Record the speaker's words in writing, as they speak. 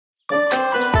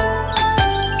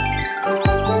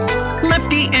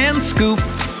Lifty and Scoop,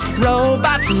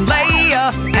 Robots and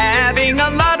Leia, having a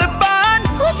lot of fun.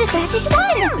 Who's the fastest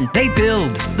one? They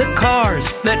build the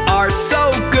cars that are so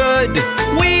good.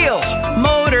 Wheel,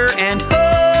 motor, and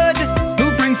hood.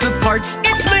 Who brings the parts?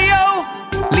 It's Leo.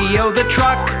 Leo the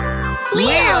truck.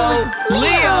 Leo!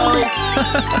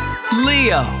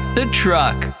 Leo the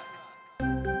truck.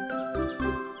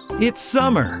 It's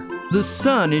summer. The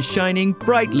sun is shining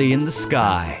brightly in the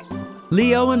sky.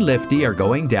 Leo and Lifty are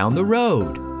going down the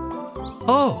road.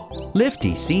 Oh,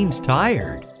 Lifty seems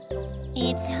tired.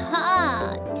 It's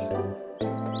hot.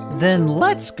 Then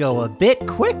let's go a bit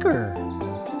quicker.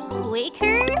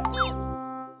 Quicker?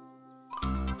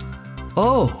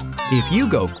 Oh, if you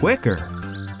go quicker,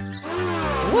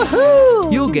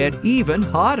 Woohoo! you'll get even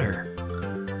hotter.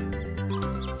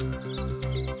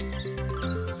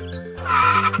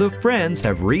 The friends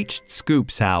have reached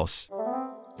Scoop's house.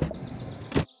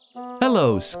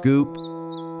 Hello, Scoop.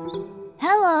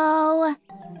 Hello.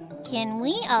 Can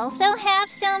we also have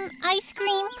some ice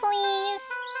cream, please?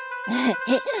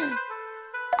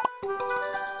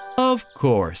 Of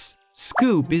course,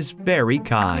 Scoop is very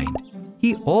kind.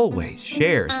 He always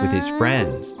shares with his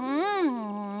friends.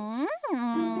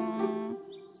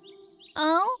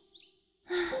 Oh,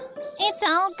 it's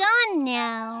all gone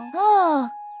now. Oh.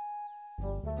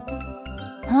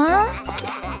 Huh?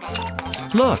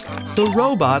 Look, the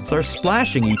robots are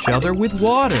splashing each other with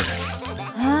water.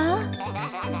 Huh?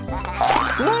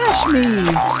 Splash me!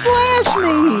 Splash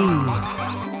me!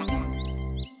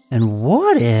 And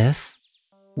what if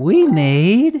we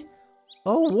made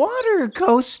a water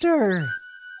coaster?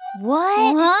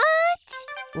 What?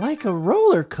 Like a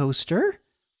roller coaster,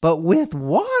 but with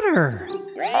water.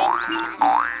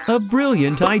 A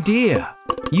brilliant idea.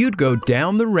 You'd go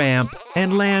down the ramp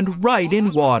and land right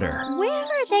in water. Where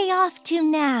are they off to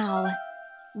now?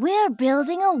 We're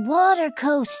building a water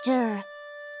coaster.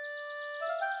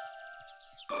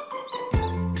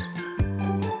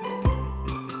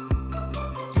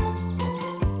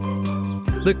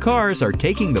 The cars are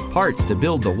taking the parts to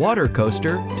build the water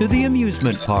coaster to the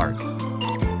amusement park.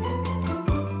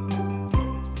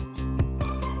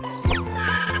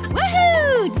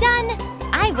 Woohoo! Done!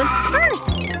 I was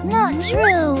first! Not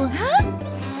true! Huh?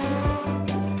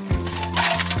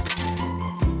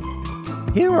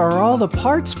 Here are all the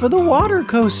parts for the water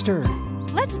coaster.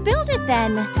 Let's build it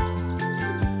then.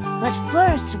 But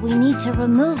first, we need to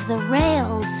remove the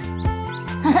rails.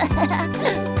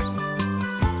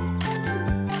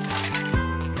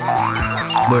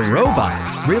 The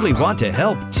robots really want to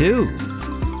help too.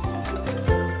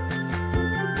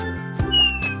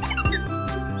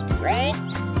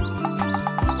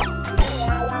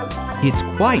 It's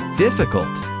quite difficult.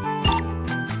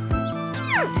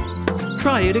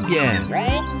 Try it again.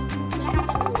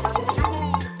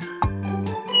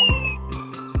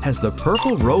 Has the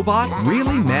purple robot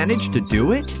really managed to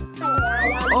do it?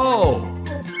 Oh!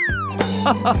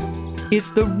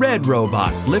 It's the red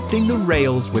robot lifting the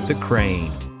rails with the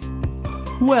crane.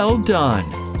 Well done!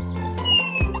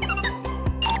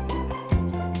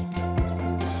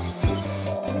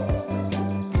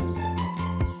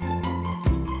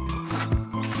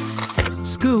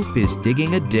 Scoop is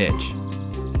digging a ditch.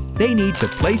 They need to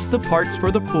place the parts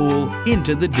for the pool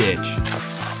into the ditch.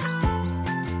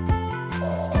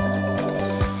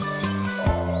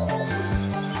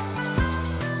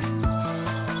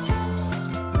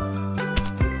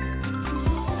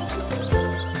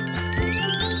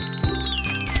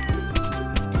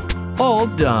 All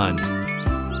done.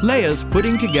 Leia's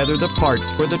putting together the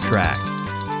parts for the track.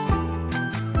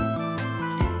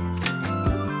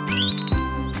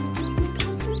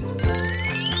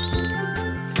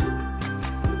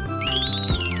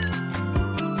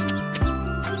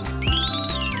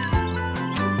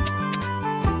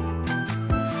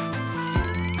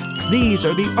 These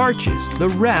are the arches the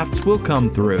rafts will come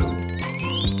through.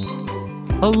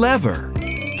 A lever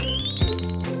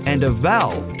and a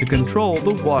valve to control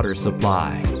the water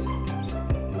supply.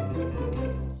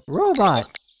 Robot,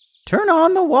 turn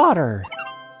on the water.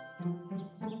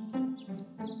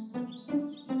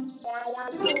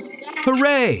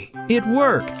 Hooray! It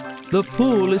worked! The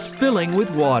pool is filling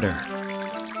with water.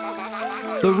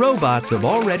 The robots have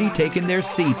already taken their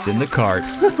seats in the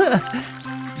carts.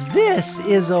 This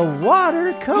is a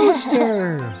water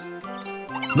coaster.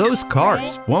 Those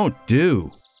carts won't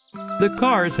do. The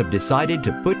cars have decided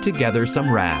to put together some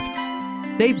rafts.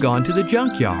 They've gone to the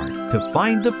junkyard to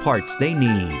find the parts they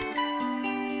need.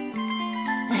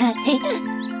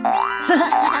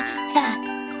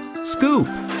 Scoop,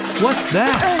 what's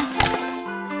that?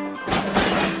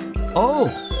 Oh,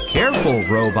 careful,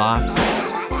 robots.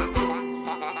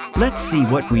 Let's see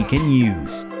what we can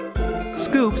use.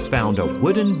 Scoops found a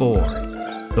wooden board.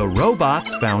 The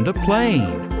robots found a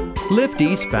plane.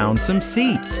 Lifty's found some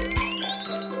seats.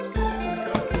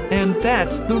 And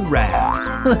that's the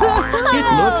raft. It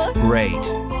looks great.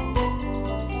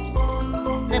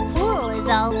 The pool is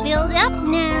all filled up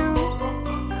now.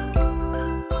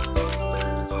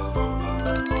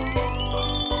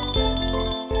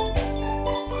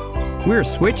 We're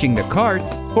switching the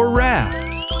carts for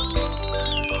rafts.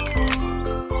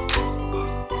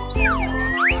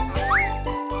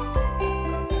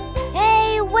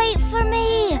 Hey, wait for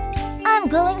me! I'm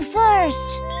going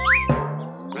first.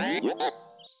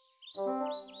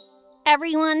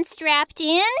 Everyone strapped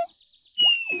in?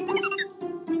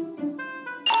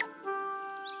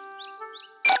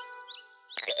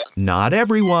 Not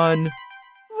everyone.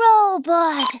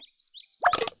 Robot!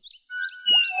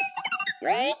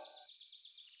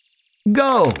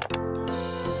 Go!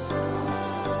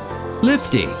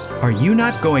 Lifty, are you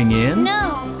not going in?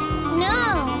 No,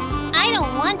 I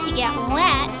don't want to get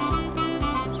wet.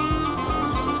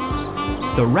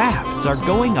 The rafts are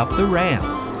going up the ramp.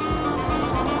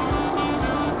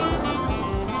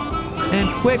 And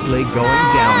quickly going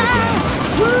down again.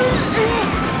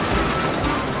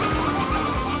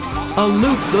 A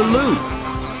loop-the-loop.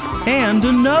 And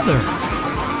another.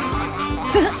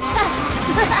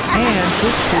 And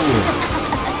the pool.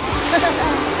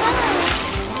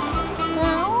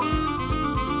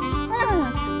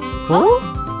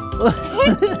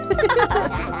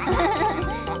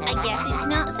 I guess it's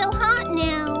not so hot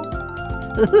now.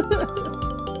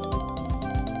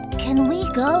 Can we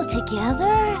go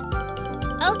together?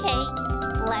 Okay,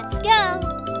 let's go.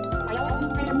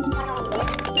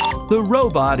 The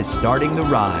robot is starting the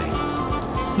ride.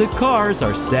 The cars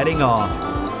are setting off.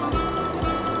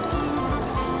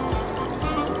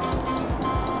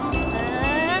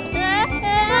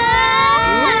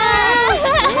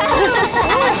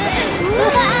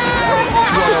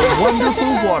 What a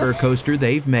wonderful water coaster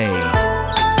they've made.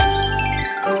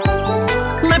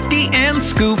 Lifty and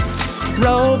Scoop,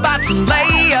 robots and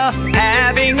Leia,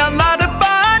 having a lot of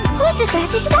fun. Who's the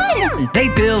fastest one? They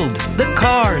build the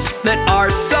cars that are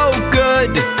so good.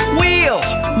 Wheel,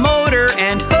 motor,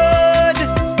 and hood.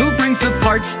 Who brings the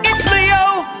parts? It's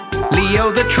Leo.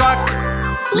 Leo the truck.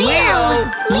 Leo.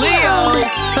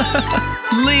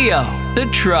 Leo the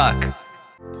truck.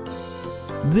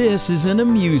 This is an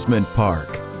amusement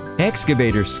park.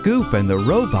 Excavator Scoop and the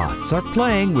robots are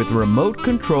playing with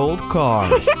remote-controlled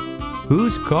cars.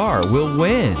 Whose car will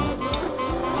win?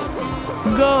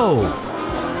 Go!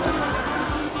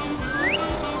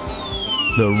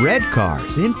 The red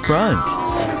car's in front.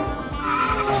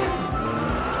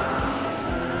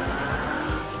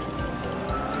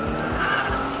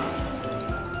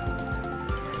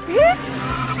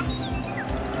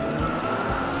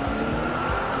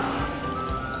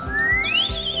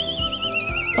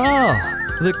 Oh,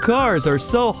 the cars are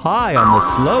so high on the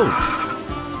slopes.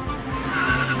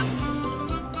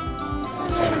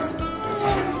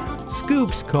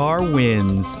 Scoop's car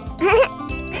wins.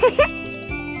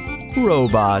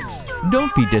 Robots,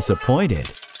 don't be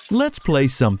disappointed. Let's play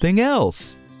something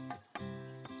else.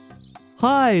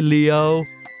 Hi, Leo.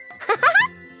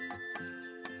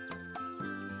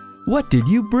 What did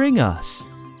you bring us?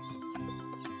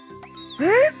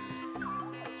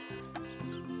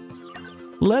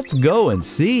 Let's go and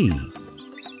see.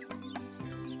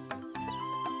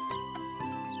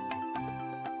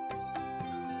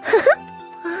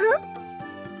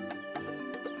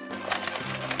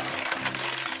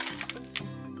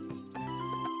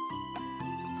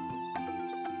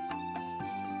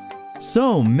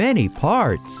 So many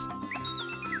parts.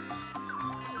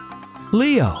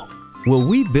 Leo, will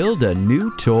we build a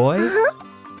new toy?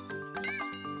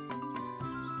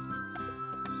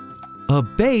 A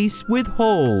base with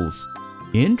holes.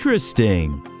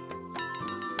 Interesting.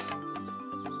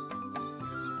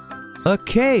 A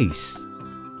case.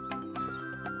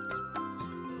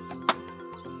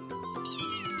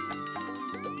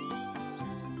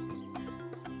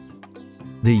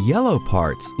 The yellow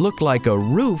parts look like a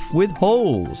roof with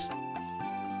holes.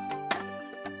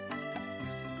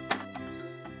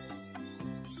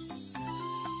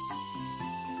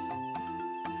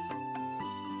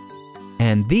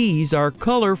 And these are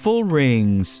colorful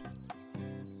rings.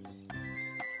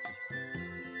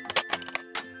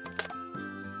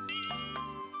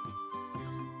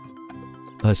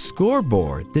 A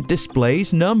scoreboard that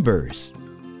displays numbers.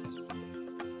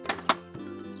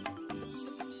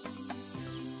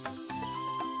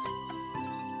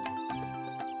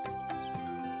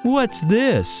 What's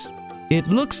this? It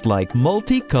looks like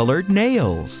multicolored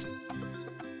nails.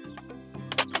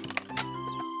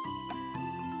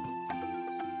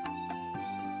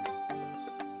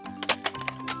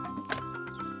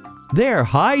 They're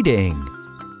hiding.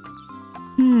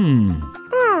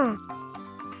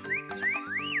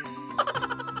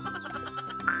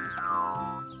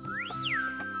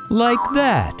 Like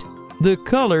that. The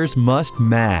colors must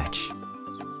match.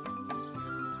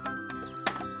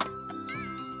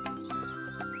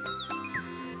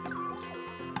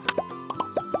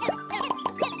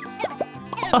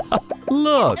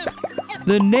 Look!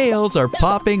 The nails are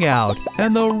popping out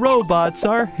and the robots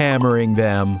are hammering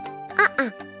them.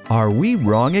 Are we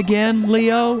wrong again,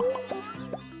 Leo?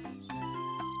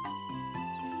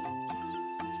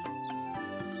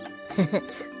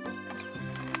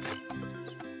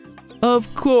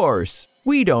 Of course,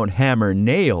 we don't hammer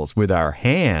nails with our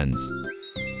hands.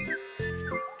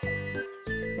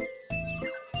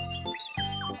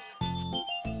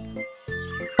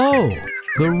 Oh,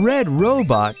 the red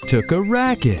robot took a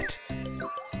racket.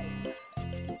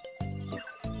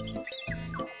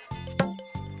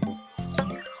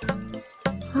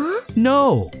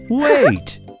 No,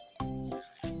 wait!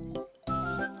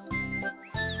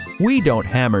 We don't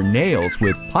hammer nails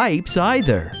with pipes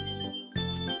either.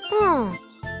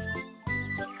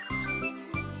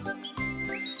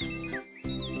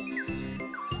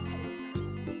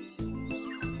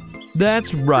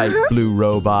 That's right, Blue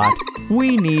Robot.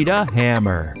 We need a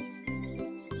hammer.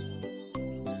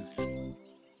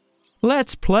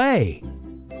 Let's play.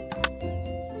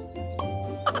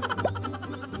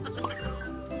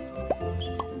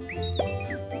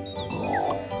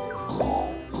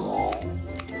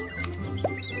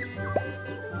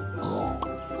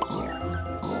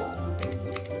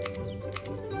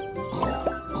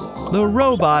 The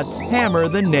robots hammer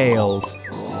the nails.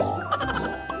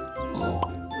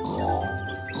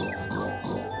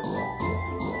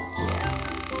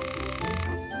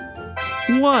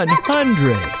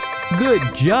 $100! Good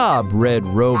job, Red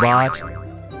Robot.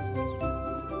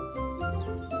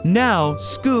 Now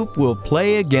Scoop will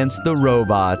play against the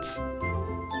robots.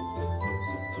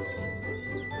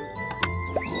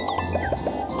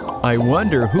 I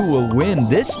wonder who will win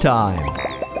this time.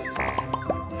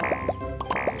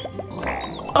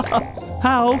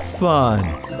 How fun!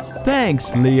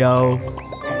 Thanks, Leo.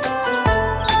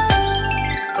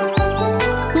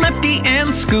 Lefty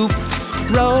and Scoop,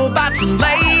 Robots and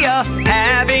Leia,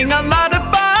 having a lot of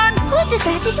fun. Who's the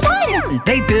fastest one?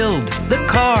 They build the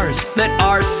cars that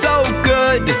are so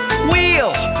good.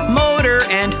 Wheel, motor,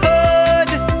 and hood.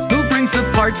 Who brings the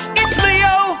parts? It's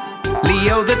Leo.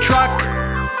 Leo the truck.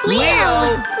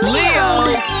 Leo!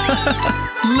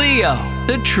 Leo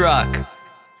the truck.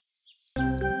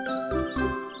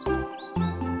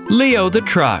 Leo the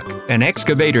truck and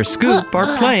Excavator Scoop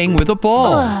are playing with a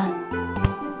ball.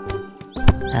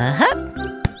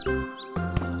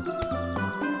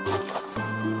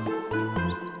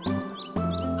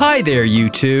 Hi there, you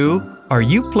two. Are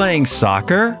you playing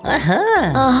soccer?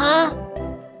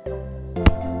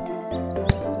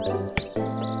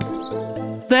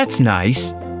 That's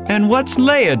nice. And what's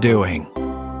Leia doing?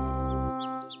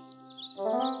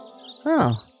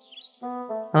 Oh.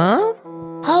 Huh?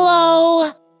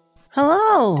 Hello?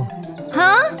 Hello.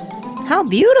 Huh? How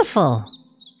beautiful.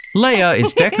 Leia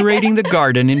is decorating the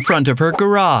garden in front of her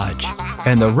garage,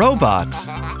 and the robots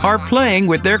are playing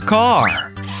with their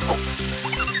car.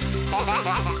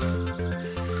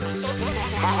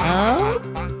 Oh?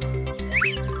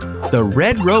 The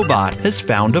red robot has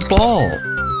found a ball.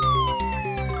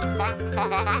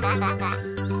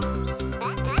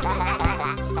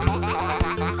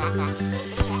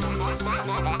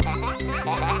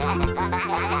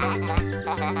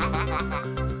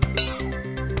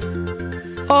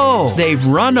 Oh, they've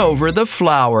run over the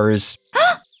flowers.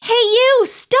 Hey, you!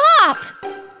 Stop!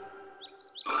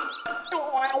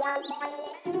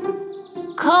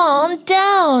 Calm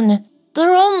down.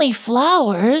 They're only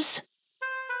flowers.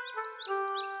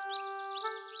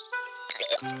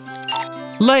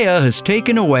 Leia has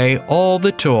taken away all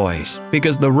the toys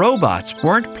because the robots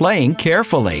weren't playing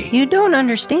carefully. You don't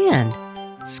understand.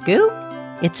 Scoop,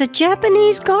 it's a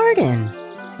Japanese garden.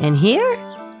 And here,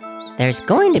 there's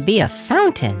going to be a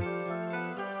fountain.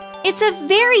 It's a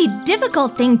very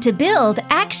difficult thing to build,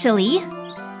 actually.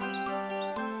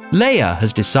 Leia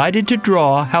has decided to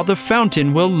draw how the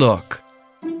fountain will look.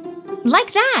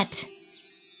 Like that.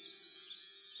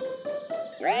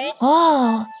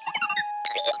 Oh.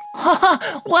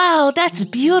 Wow, that's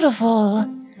beautiful.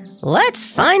 Let's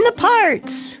find the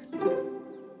parts.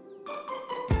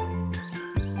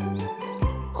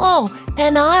 Oh,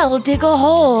 and I'll dig a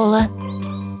hole.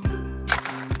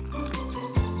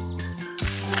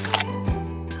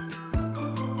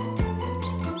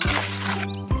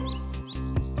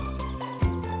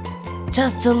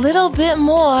 Just a little bit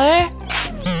more.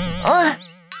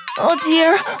 Oh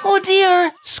dear, oh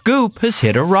dear. Scoop has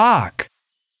hit a rock.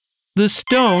 The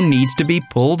stone needs to be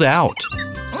pulled out.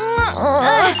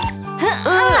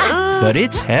 But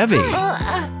it's heavy.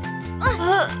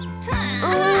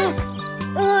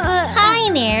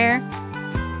 Hi there.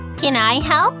 Can I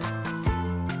help?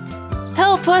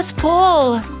 Help us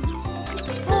pull.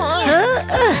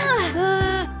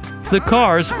 The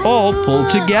cars all pull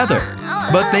together,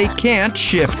 but they can't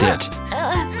shift it.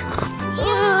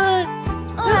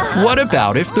 What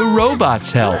about if the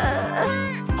robots help?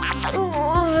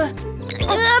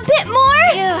 A bit more?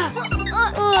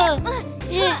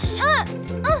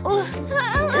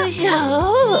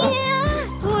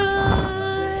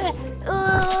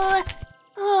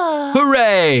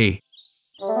 Hooray!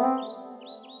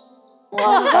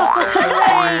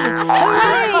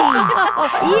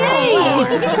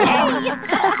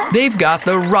 They've got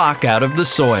the rock out of the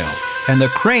soil, and the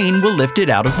crane will lift it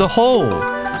out of the hole.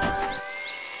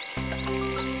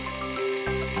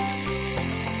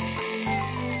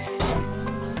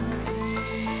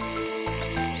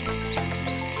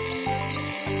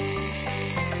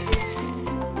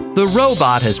 The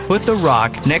robot has put the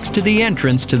rock next to the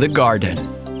entrance to the garden.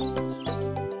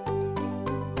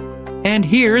 And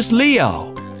here's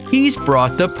Leo. He's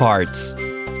brought the parts.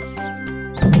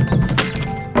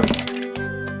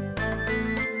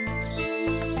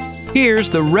 Here's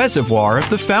the reservoir of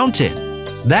the fountain.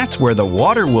 That's where the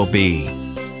water will be.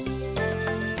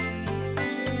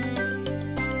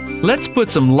 Let's put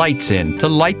some lights in to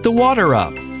light the water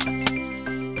up.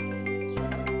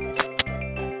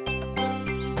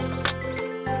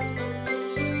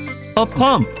 A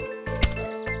pump.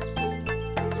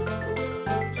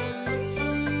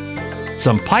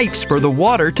 Some pipes for the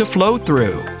water to flow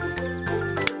through.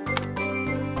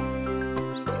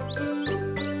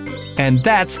 And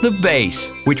that's the base,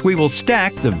 which we will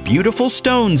stack the beautiful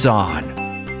stones on.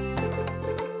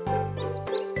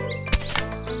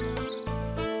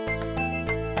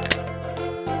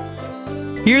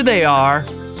 Here they are.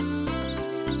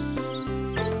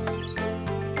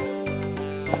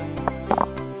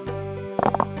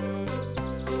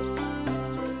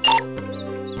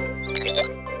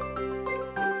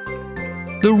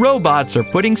 The robots are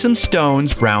putting some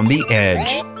stones round the edge.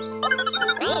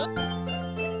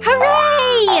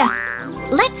 Hooray!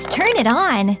 Let's turn it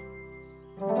on.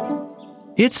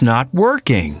 It's not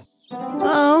working.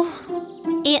 Oh,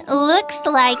 It looks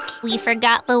like we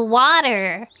forgot the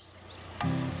water.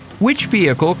 Which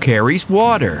vehicle carries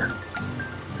water?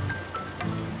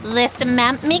 The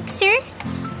cement mixer?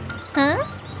 Huh?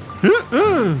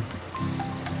 mm-mm.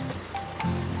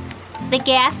 The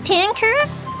gas tanker?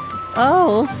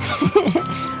 Oh.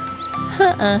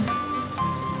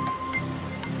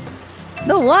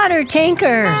 The water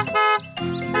tanker.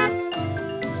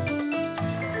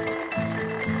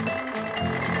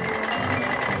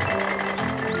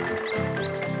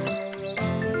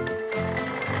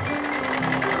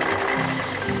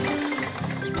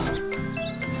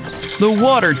 The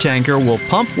water tanker will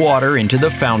pump water into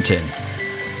the fountain.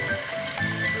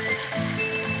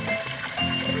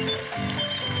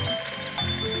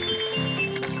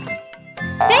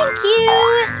 Thank you!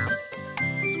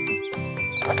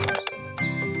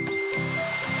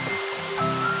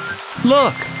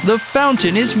 Look, the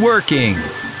fountain is working.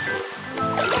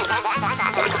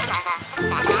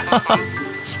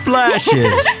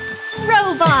 Splashes.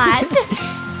 Robot!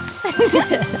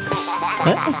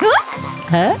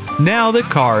 Huh? Now the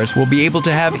cars will be able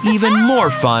to have even more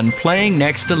fun playing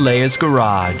next to Leia's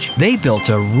garage. They built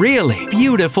a really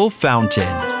beautiful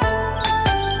fountain.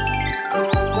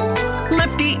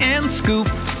 Lifty and Scoop,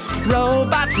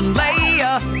 robots and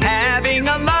Leia, having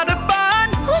a lot of fun.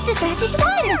 Who's the fastest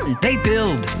one? They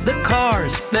build the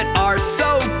cars that are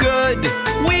so good.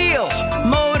 Wheel,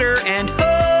 motor, and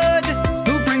hood.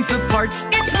 Who brings the parts?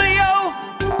 It's Leo.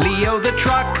 Leo the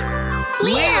truck.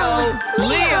 Leo!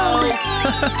 Leo!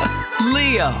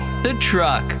 Leo the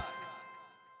truck.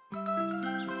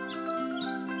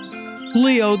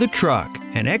 Leo the truck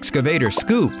and Excavator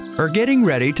Scoop are getting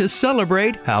ready to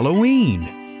celebrate Halloween.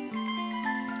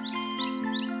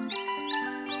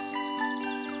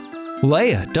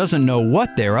 Leia doesn't know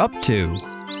what they're up to.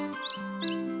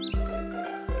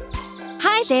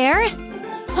 Hi there.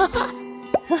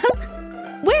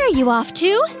 Where are you off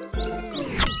to?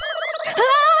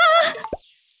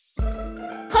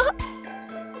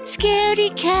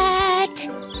 Scaredy cat.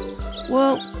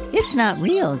 Well, it's not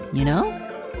real, you know?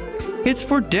 It's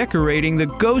for decorating the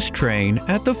ghost train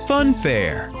at the fun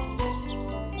fair.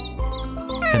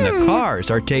 And the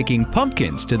cars are taking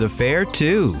pumpkins to the fair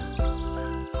too.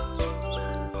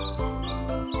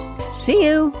 See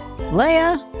you,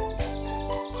 Leia.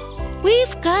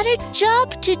 We've got a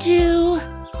job to do.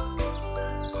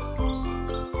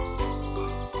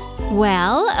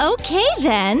 Well, okay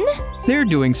then. They're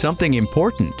doing something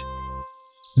important.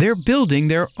 They're building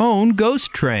their own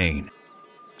ghost train.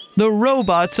 The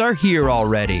robots are here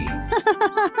already.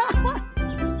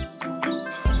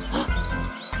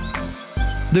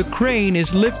 The crane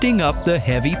is lifting up the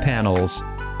heavy panels.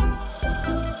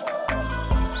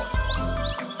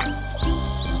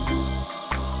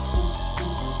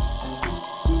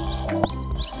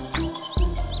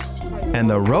 And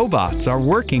the robots are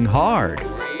working hard.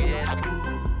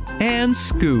 And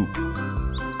Scoop.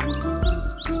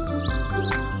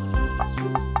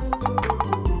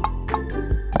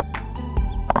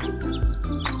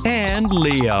 And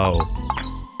Leo.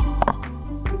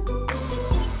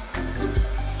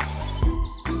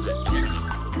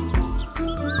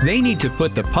 They need to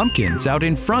put the pumpkins out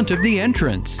in front of the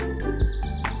entrance.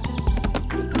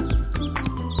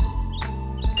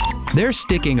 They're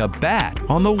sticking a bat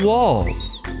on the wall.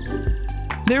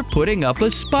 They're putting up a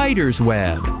spider's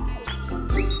web.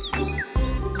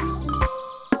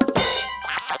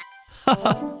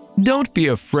 Don't be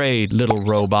afraid, little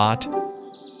robot.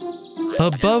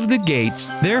 Above the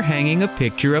gates, they're hanging a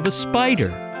picture of a spider,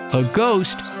 a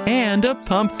ghost, and a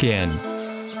pumpkin.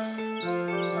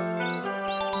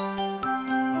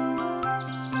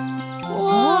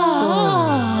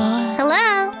 Whoa!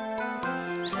 Hello?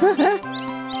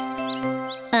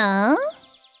 Oh?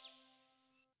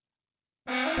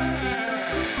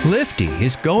 Lifty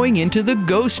is going into the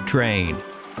ghost train.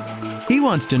 He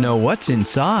wants to know what's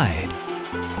inside.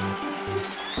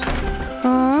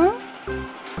 Huh?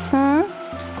 Huh?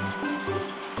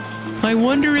 I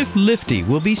wonder if Lifty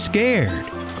will be scared.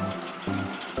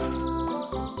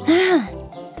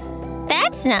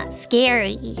 That's not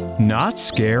scary. Not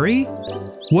scary?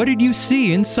 What did you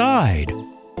see inside?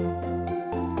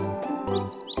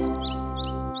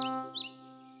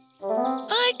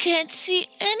 I can't see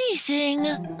anything.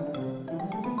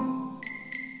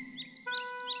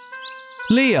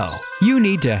 Leo, you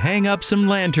need to hang up some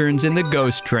lanterns in the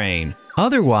ghost train.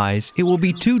 Otherwise, it will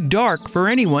be too dark for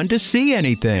anyone to see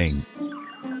anything.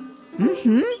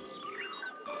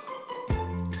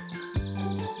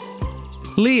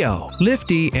 Leo,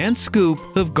 Lifty, and Scoop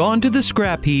have gone to the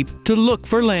scrap heap to look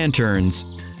for lanterns.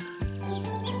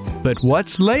 But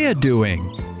what's Leia doing?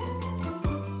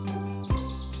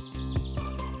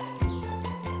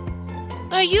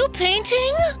 Are you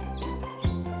painting?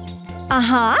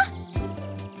 Uh-huh.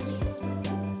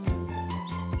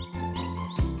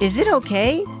 Is it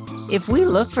okay if we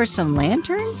look for some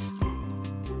lanterns?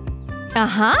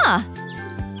 Uh-huh.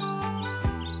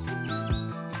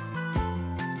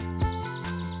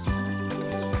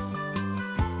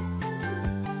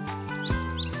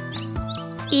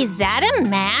 Is that a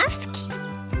mask?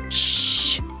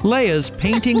 Shh! Leia's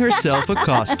painting herself a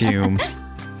costume.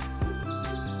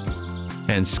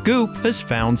 And Scoop has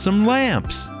found some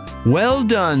lamps. Well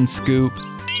done, Scoop.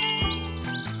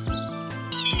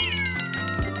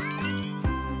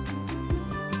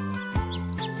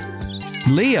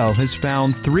 Leo has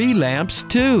found 3 lamps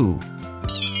too.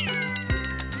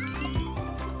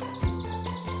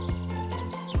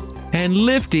 And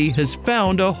Lifty has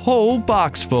found a whole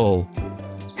box full.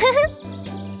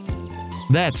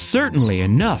 That's certainly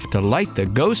enough to light the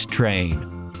ghost train.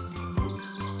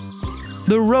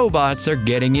 The robots are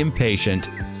getting impatient.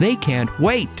 They can't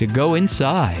wait to go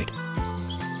inside.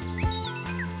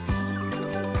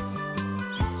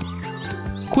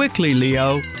 Quickly,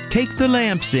 Leo, take the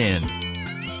lamps in.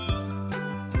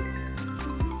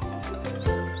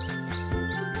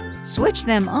 Switch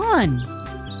them on.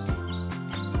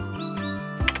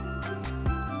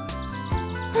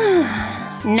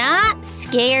 Not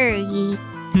scary.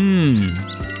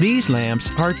 These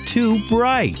lamps are too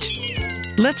bright.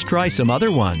 Let's try some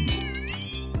other ones.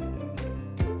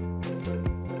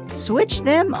 Switch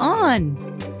them on.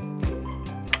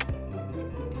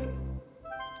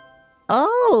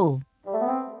 Oh,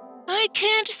 I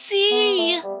can't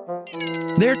see.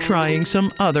 They're trying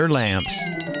some other lamps.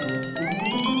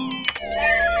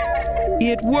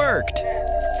 It worked!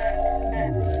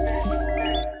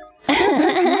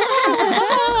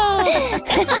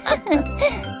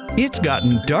 It's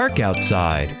gotten dark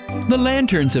outside. The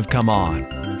lanterns have come on,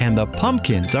 and the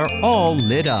pumpkins are all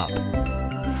lit up.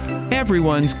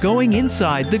 Everyone's going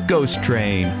inside the ghost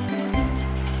train.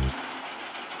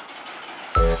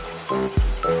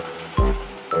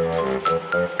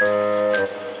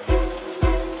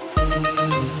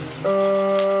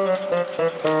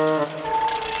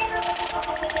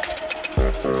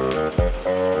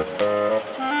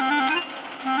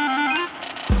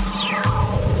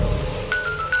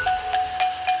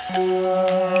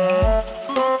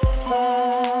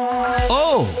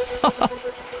 Oh,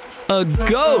 a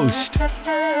ghost.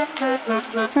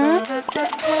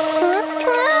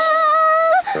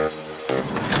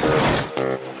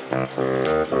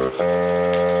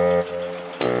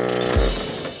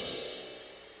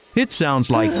 It sounds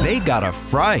like they got a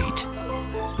fright.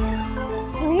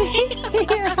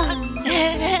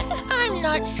 I'm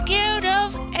not scared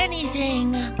of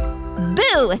anything.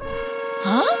 Boo!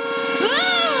 Huh?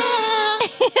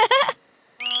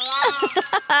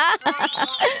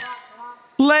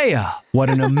 Leia, what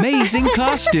an amazing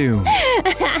costume.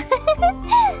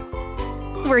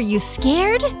 Were you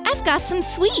scared? I've got some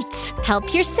sweets.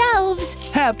 Help yourselves.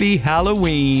 Happy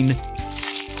Halloween.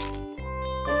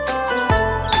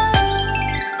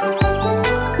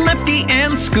 Lifty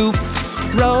and Scoop,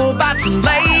 robots and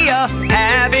Leia,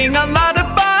 having a lot of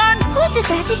fun. Who's the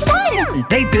fastest one?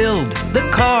 They build the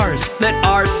cars that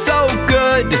are so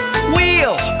good.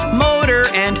 Wheel, motor,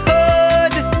 and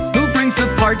hood. Who brings the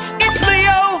parts? It's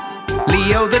Leo.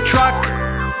 Leo the truck.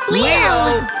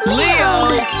 Leo.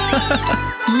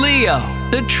 Leo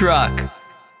the truck.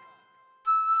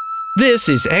 This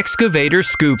is Excavator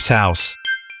Scoop's house.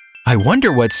 I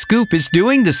wonder what Scoop is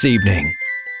doing this evening.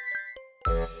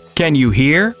 Can you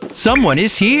hear? Someone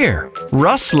is here,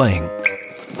 rustling.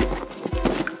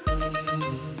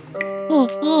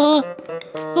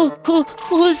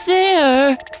 Who's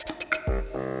there?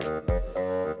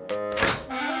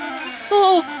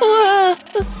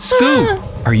 Scoop,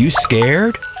 are you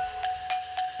scared?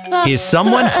 Is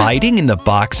someone hiding in the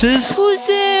boxes? Who's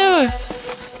there?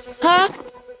 Huh?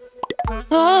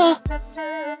 Huh?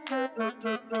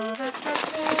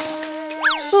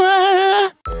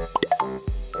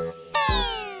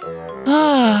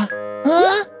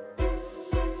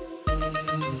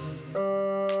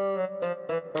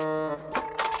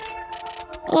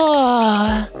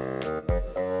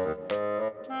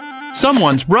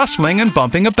 Someone's rustling and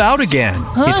bumping about again.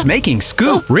 It's making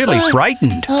Scoop really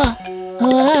frightened.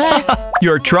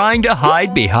 You're trying to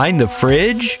hide behind the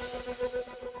fridge?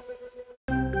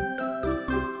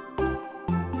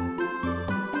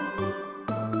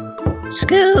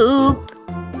 Scoop!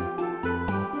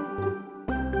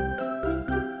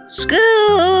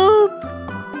 Scoop!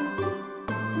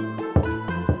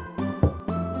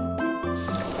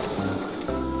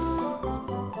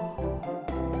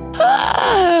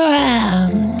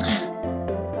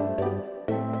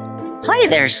 Hi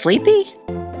there, Sleepy.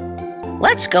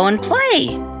 Let's go and play.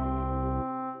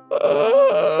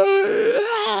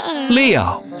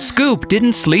 Leo, Scoop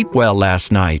didn't sleep well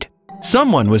last night.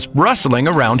 Someone was rustling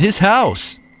around his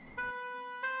house.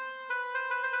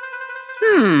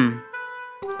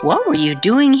 What were you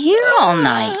doing here all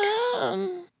night?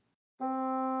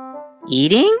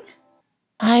 Eating?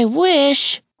 I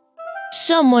wish.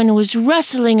 Someone was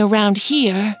rustling around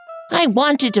here. I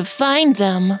wanted to find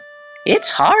them.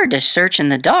 It's hard to search in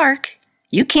the dark.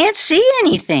 You can't see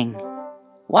anything.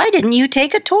 Why didn't you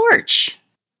take a torch?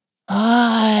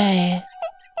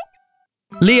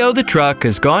 Leo the truck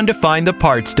has gone to find the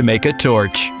parts to make a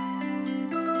torch.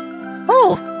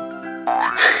 Oh.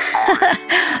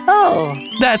 Oh.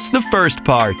 That's the first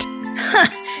part.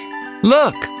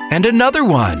 Look, and another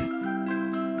one.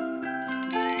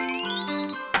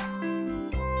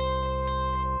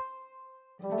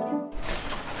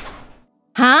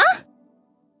 Huh?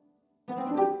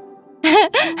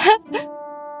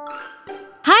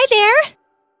 Hi there.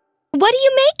 What are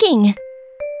you making?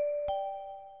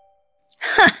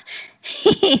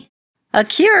 A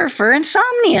cure for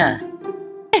insomnia.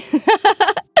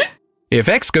 If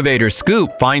Excavator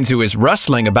Scoop finds who is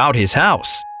rustling about his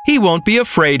house, he won't be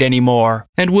afraid anymore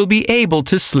and will be able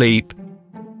to sleep.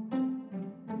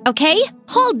 Okay,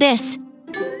 hold this.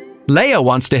 Leia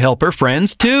wants to help her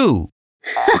friends too.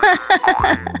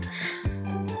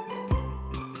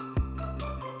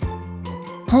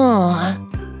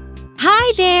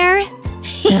 Hi there.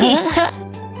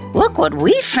 Look what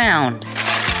we found.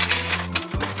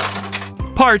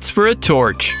 Parts for a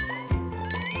torch.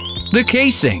 The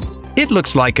casing. It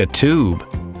looks like a tube.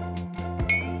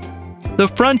 The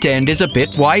front end is a bit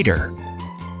wider.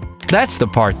 That's the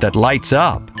part that lights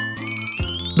up.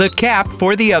 The cap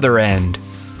for the other end.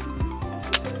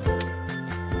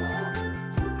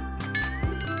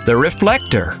 The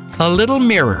reflector, a little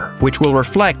mirror which will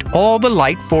reflect all the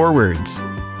light forwards.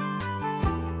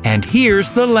 And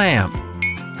here's the lamp.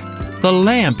 The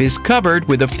lamp is covered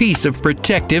with a piece of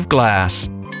protective glass.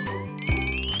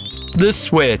 The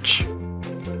switch.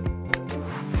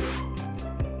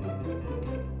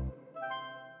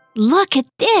 Look at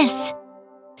this.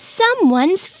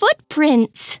 Someone's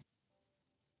footprints.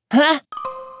 Huh?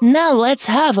 Now let's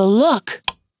have a look.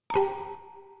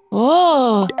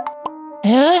 Oh,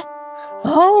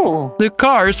 Oh, The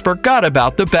cars forgot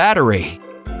about the battery.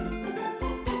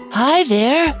 Hi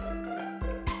there.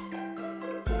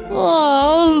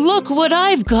 Oh, look what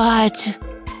I've got.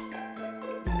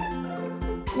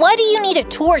 Why do you need a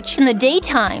torch in the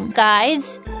daytime,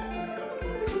 guys?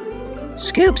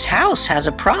 Scoop's house has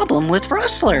a problem with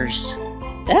rustlers.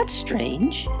 That's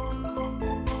strange.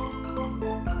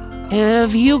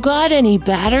 Have you got any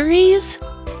batteries?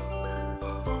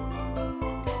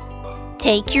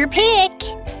 Take your pick.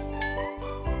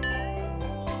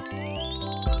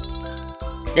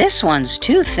 This one's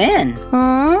too thin.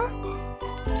 Huh?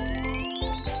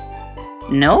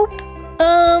 Nope.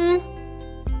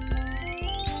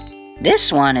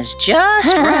 This one is just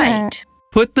right.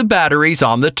 Put the batteries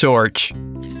on the torch.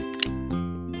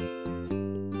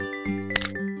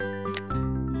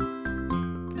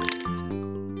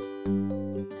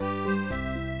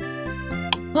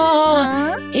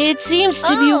 Oh, it seems to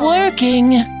be Oh.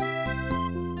 working.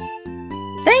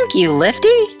 Thank you,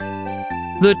 Lifty.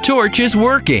 The torch is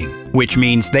working, which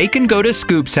means they can go to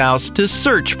Scoop's house to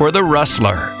search for the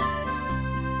rustler.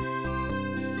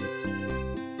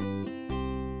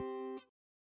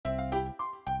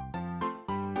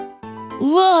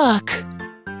 Look!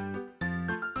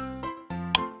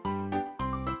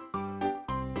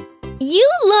 You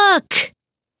look!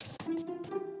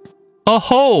 A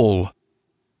hole.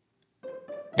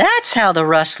 That's how the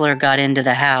rustler got into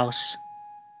the house.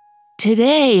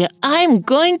 Today, I'm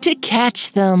going to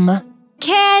catch them.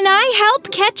 Can I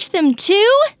help catch them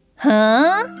too?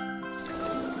 Huh?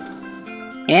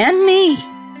 And me.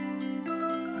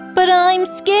 But I'm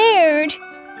scared.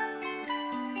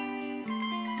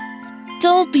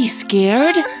 Don't be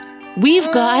scared.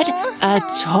 We've got a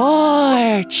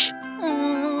torch.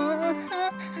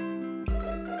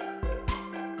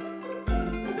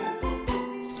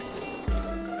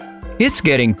 It's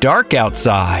getting dark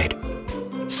outside.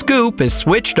 Scoop has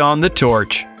switched on the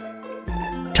torch.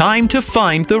 Time to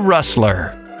find the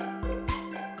rustler.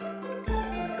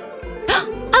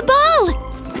 A ball!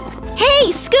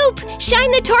 Hey, Scoop, shine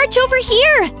the torch over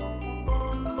here!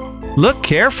 Look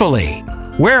carefully.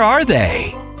 Where are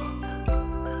they?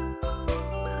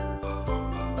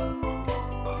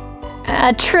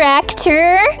 A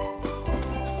tractor?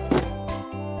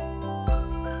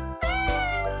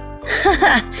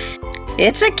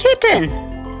 It's a kitten.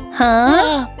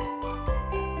 Huh?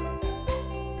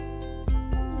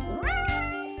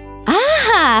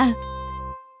 Ah!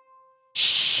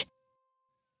 Shh!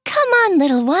 Come on,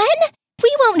 little one.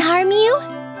 We won't harm you.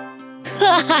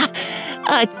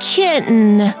 A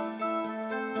kitten.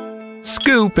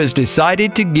 Scoop has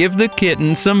decided to give the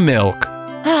kitten some milk.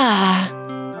 Ah.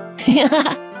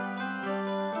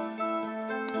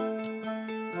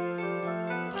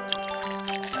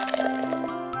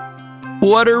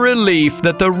 What a relief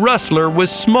that the rustler was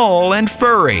small and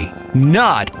furry,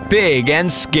 not big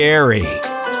and scary.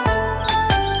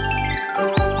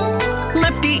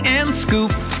 Lifty and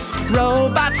Scoop,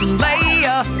 robots and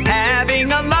Leia,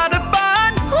 having a lot of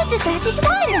fun. Who's the fastest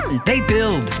one? They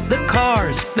build the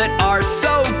cars that are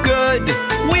so good.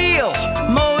 Wheel,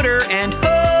 motor, and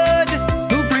hood.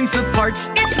 Who brings the parts?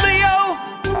 It's Leo.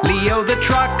 Leo the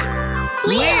truck.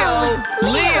 Leo!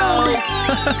 Leo.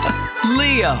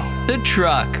 Leo the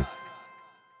truck.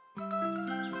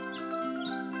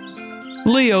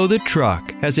 Leo the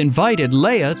truck has invited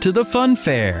Leia to the fun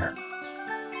fair.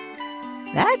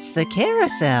 That's the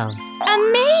carousel.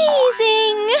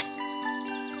 Amazing!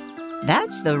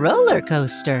 That's the roller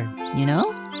coaster, you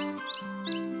know?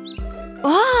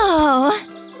 Whoa!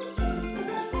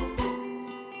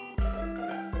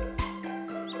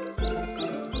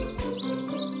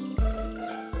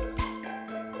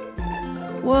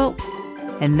 Well,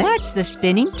 and that's the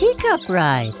spinning teacup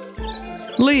ride.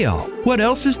 Leo, what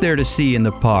else is there to see in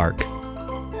the park?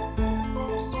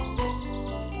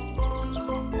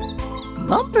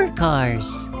 Bumper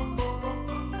cars.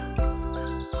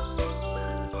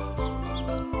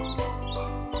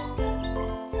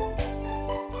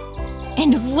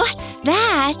 And what's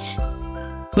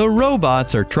that? The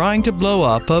robots are trying to blow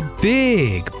up a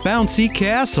big, bouncy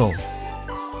castle.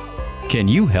 Can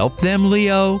you help them,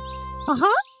 Leo?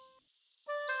 Uh-huh.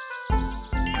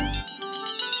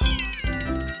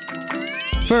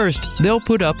 First, they'll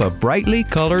put up a brightly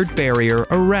colored barrier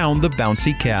around the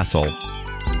bouncy castle.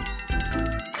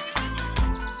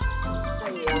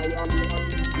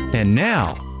 And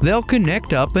now, they'll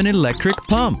connect up an electric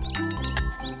pump.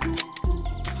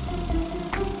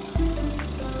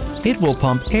 It will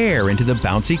pump air into the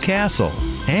bouncy castle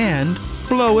and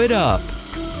blow it up.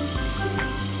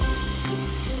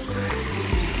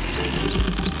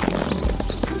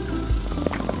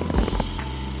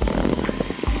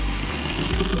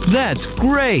 That's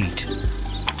great!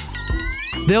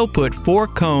 They'll put 4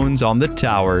 cones on the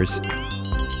towers.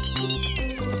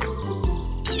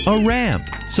 A ramp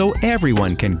so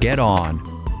everyone can get on.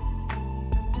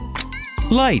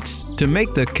 Lights to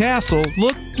make the castle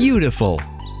look beautiful.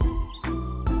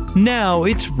 Now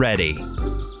it's ready.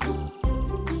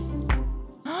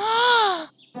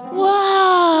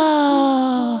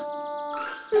 Whoa!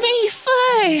 Me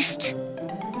first!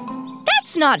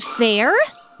 That's not fair.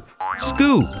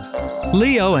 Scoop,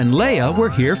 Leo and Leia were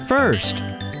here first.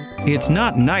 It's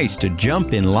not nice to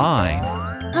jump in line.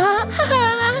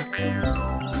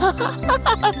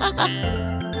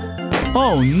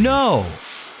 Oh no!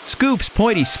 Scoop's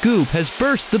pointy scoop has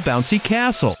burst the bouncy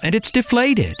castle and it's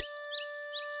deflated.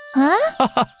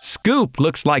 Huh? Scoop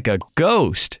looks like a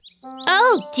ghost.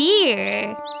 Oh dear.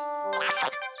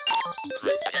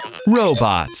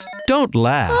 Robots, don't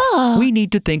laugh. Oh. We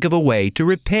need to think of a way to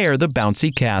repair the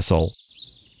bouncy castle.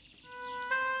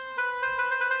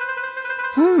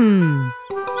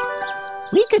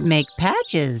 We could make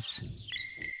patches.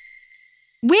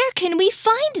 Where can we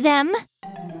find them?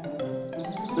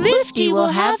 Lifty will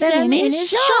have them in his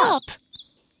shop.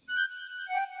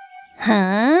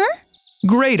 Huh?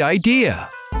 Great idea!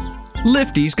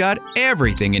 Lifty's got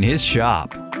everything in his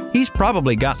shop. He's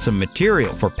probably got some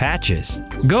material for patches.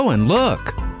 Go and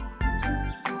look.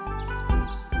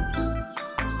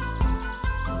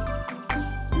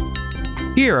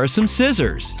 Here are some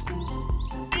scissors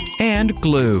and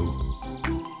glue.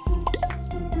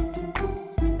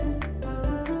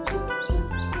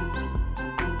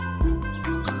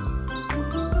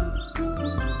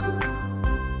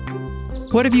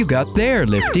 What have you got there,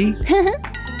 Lifty?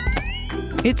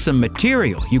 It's some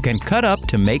material you can cut up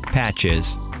to make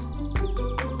patches.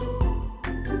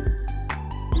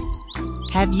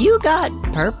 Have you got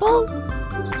purple?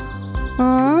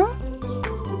 Huh?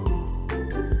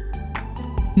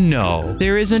 No,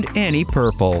 there isn't any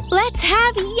purple. Let's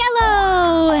have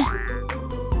yellow.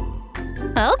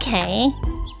 Okay.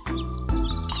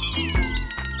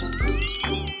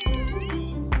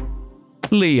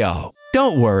 Leo,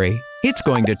 don't worry. It's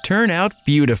going to turn out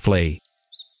beautifully.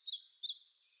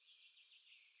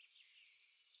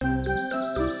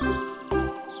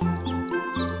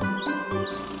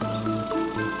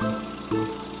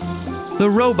 The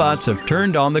robots have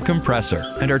turned on the compressor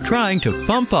and are trying to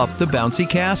pump up the bouncy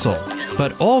castle.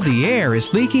 But all the air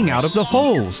is leaking out of the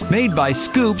holes made by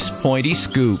Scoop's pointy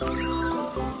scoop.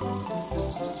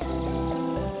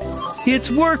 It's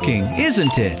working,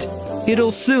 isn't it?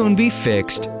 It'll soon be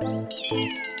fixed.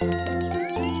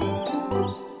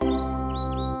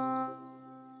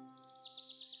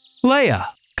 Leia,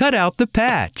 cut out the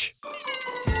patch.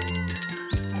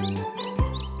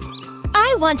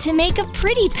 I want to make a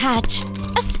pretty patch.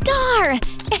 A star.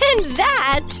 And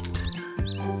that.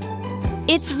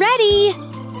 It's ready.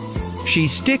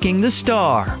 She's sticking the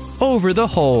star over the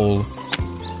hole.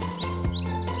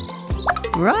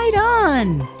 Right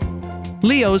on.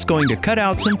 Leo's going to cut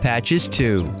out some patches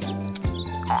too.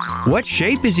 What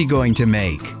shape is he going to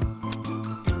make?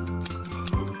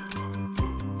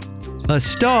 A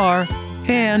star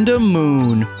and a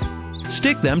moon.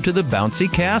 Stick them to the bouncy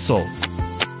castle.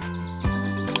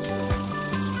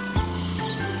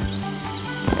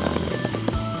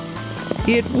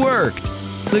 It worked!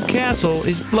 The castle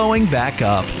is blowing back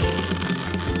up.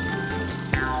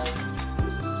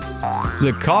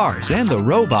 The cars and the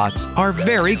robots are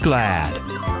very glad.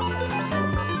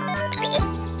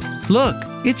 Look,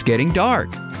 it's getting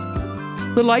dark.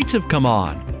 The lights have come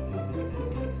on.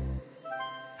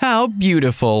 How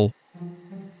beautiful!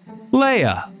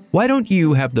 Leia, why don't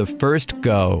you have the first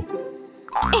go?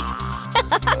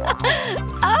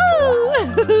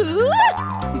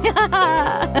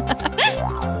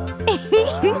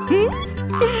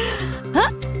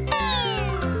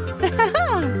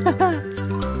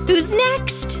 Who's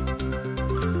next?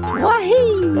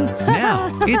 Wahee!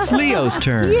 Now it's Leo's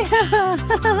turn.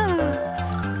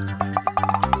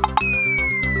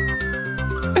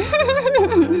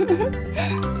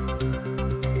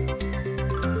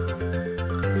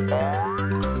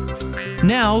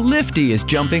 Now Lifty is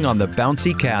jumping on the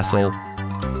bouncy castle.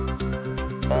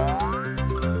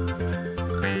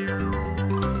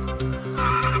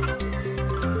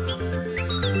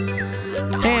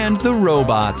 And the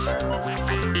robots.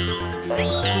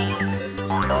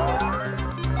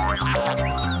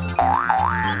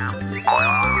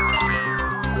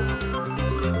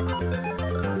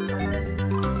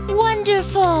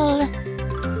 Wonderful!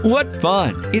 What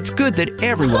fun! It's good that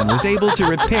everyone was able to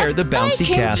repair the bouncy I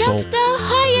can castle. jump the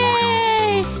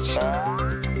highest!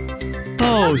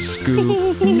 Oh,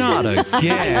 Scoop, not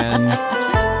again.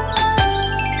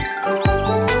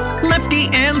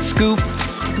 Lifty and Scoop,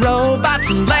 Robots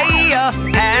and Leia,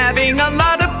 having a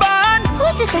lot of fun.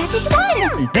 Who's the fastest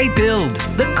one? They build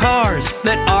the cars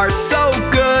that are so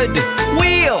good.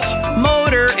 Wheel,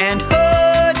 motor, and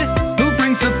hood. Who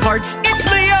brings the parts? It's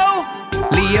Leo.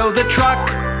 Leo the truck.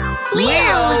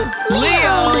 Leo!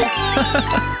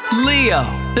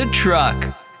 Leo the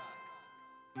truck.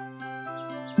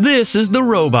 This is the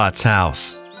robot's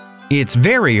house. It's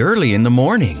very early in the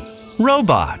morning.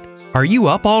 Robot, are you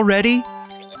up already?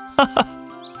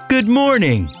 Good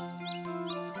morning.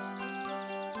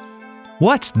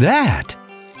 What's that?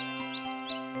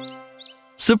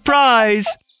 Surprise!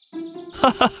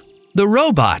 The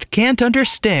robot can't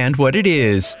understand what it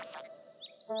is.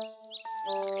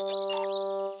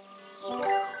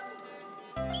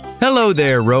 Hello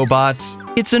there, robots.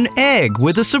 It's an egg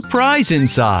with a surprise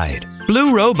inside.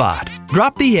 Blue robot,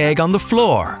 drop the egg on the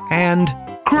floor and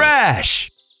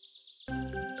crash!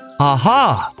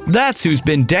 Aha! That's who's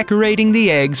been decorating the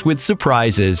eggs with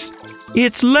surprises.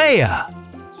 It's Leia.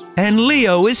 And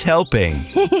Leo is helping.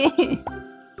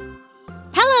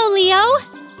 Hello, Leo.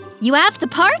 You have the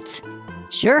parts?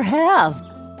 Sure have.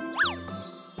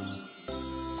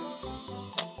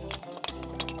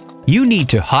 You need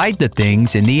to hide the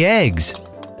things in the eggs.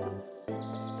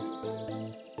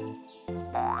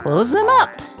 Close them up.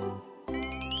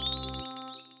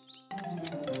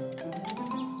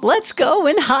 Let's go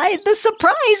and hide the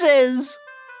surprises.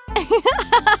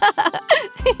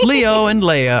 Leo and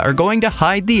Leia are going to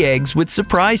hide the eggs with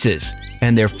surprises.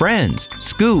 And their friends,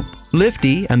 Scoop,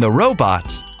 Lifty, and the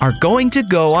robots are going to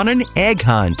go on an egg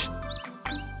hunt.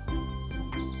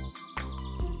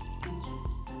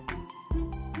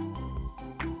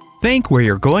 Think where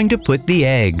you're going to put the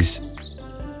eggs.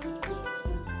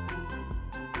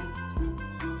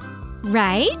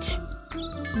 Right.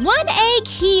 One egg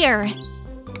here.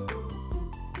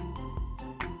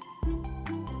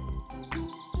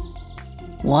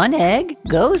 One egg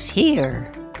goes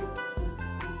here.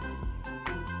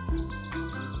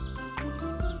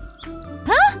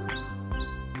 Huh?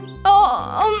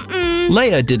 Oh,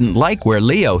 Leia didn't like where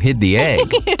Leo hid the egg.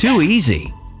 Too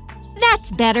easy.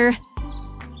 That's better.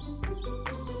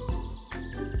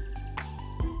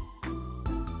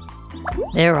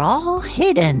 They're all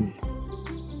hidden.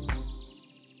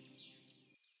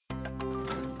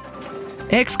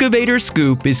 Excavator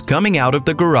Scoop is coming out of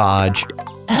the garage.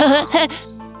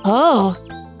 Oh.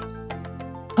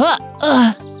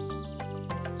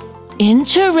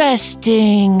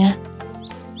 Interesting.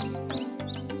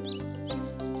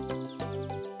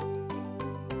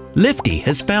 Lifty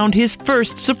has found his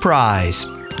first surprise.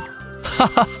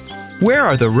 Where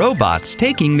are the robots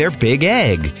taking their big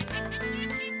egg?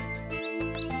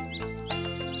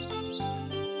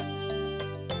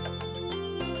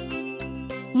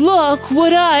 Look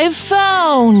what I've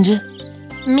found!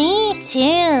 Me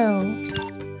too.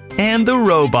 And the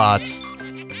robots.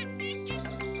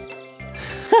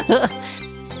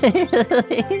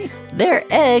 They're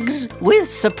eggs with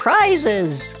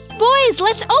surprises. Boys,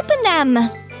 let's open them.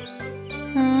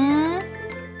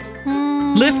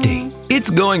 Lifty, it's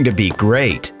going to be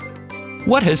great.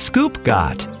 What has Scoop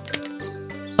got?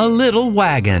 A little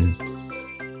wagon.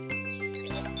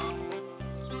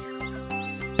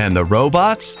 And the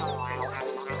robots?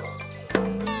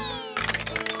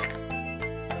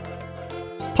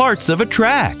 Parts of a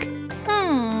track.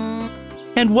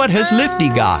 And what has Lifty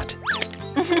got?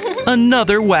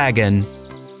 Another wagon.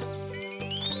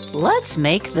 Let's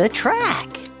make the track.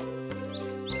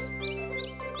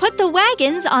 Put the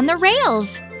wagons on the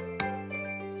rails.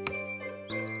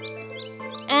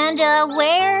 And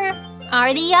where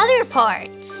are the other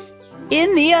parts?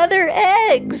 In the other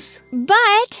eggs.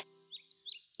 But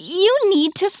you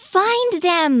need to find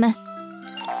them.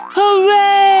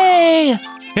 Hooray!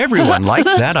 Everyone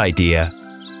likes that idea.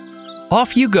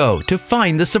 Off you go to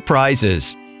find the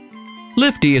surprises.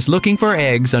 Lifty is looking for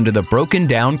eggs under the broken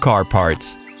down car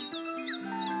parts.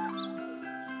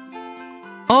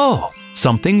 Oh,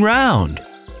 something round.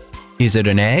 Is it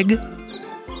an egg?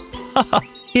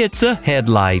 It's a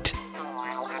headlight.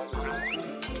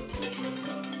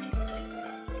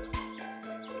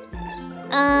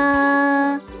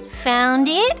 Found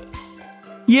it?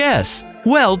 Yes,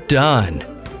 well done.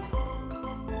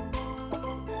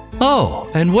 Oh,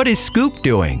 and what is Scoop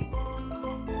doing?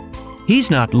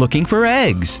 He's not looking for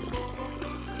eggs.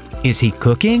 Is he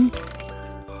cooking?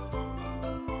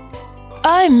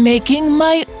 I'm making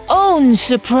my own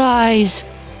surprise.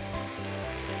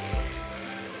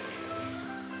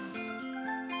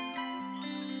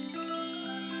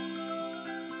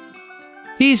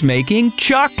 He's making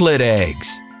chocolate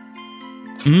eggs.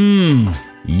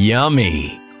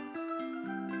 Yummy.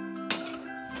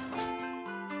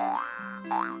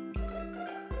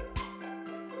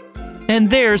 And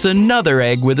there's another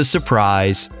egg with a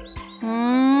surprise.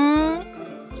 Yay!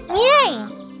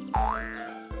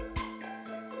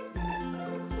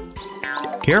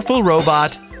 Careful,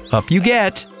 robot. Up you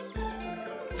get.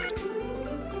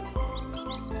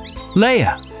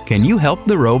 Leia, can you help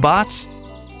the robots?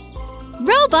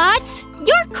 Robots,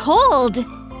 you're cold.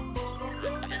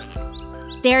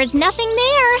 There's nothing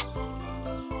there.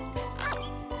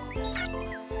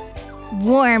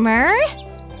 Warmer.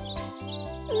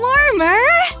 Warmer.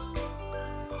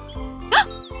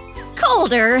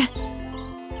 Colder.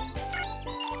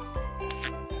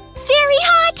 Very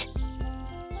hot.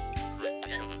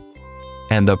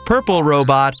 And the purple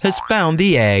robot has found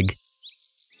the egg.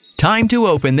 Time to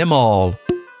open them all.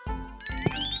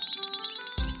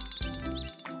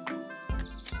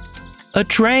 A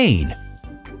train.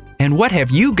 And what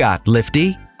have you got,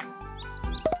 Lifty?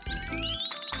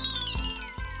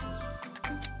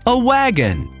 A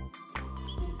wagon.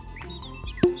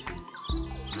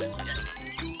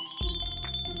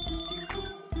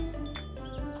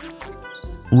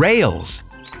 Rails.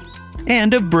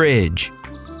 And a bridge.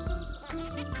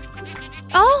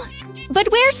 Oh, but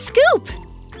where's Scoop?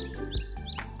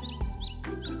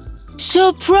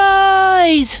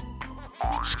 Surprise!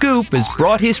 Scoop has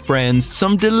brought his friends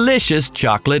some delicious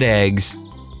chocolate eggs.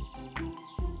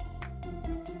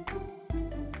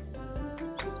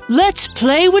 Let's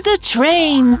play with the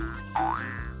train.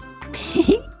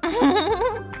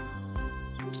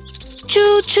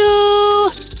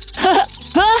 Choo-choo!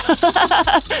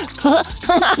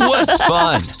 What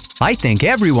fun! I think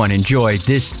everyone enjoyed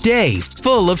this day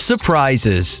full of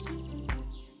surprises.